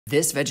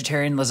This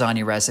vegetarian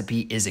lasagna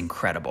recipe is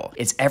incredible.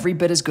 It's every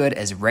bit as good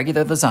as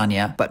regular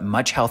lasagna, but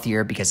much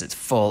healthier because it's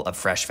full of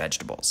fresh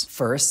vegetables.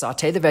 First,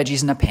 saute the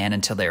veggies in a pan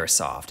until they are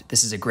soft.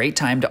 This is a great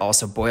time to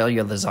also boil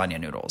your lasagna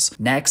noodles.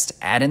 Next,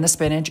 add in the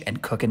spinach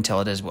and cook until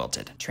it is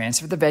wilted.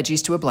 Transfer the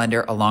veggies to a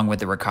blender along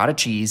with the ricotta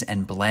cheese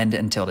and blend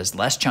until it is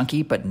less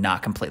chunky but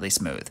not completely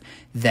smooth.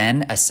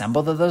 Then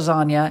assemble the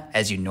lasagna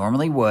as you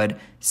normally would,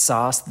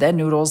 sauce, then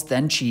noodles,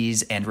 then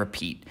cheese, and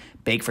repeat.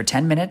 Bake for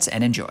 10 minutes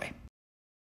and enjoy.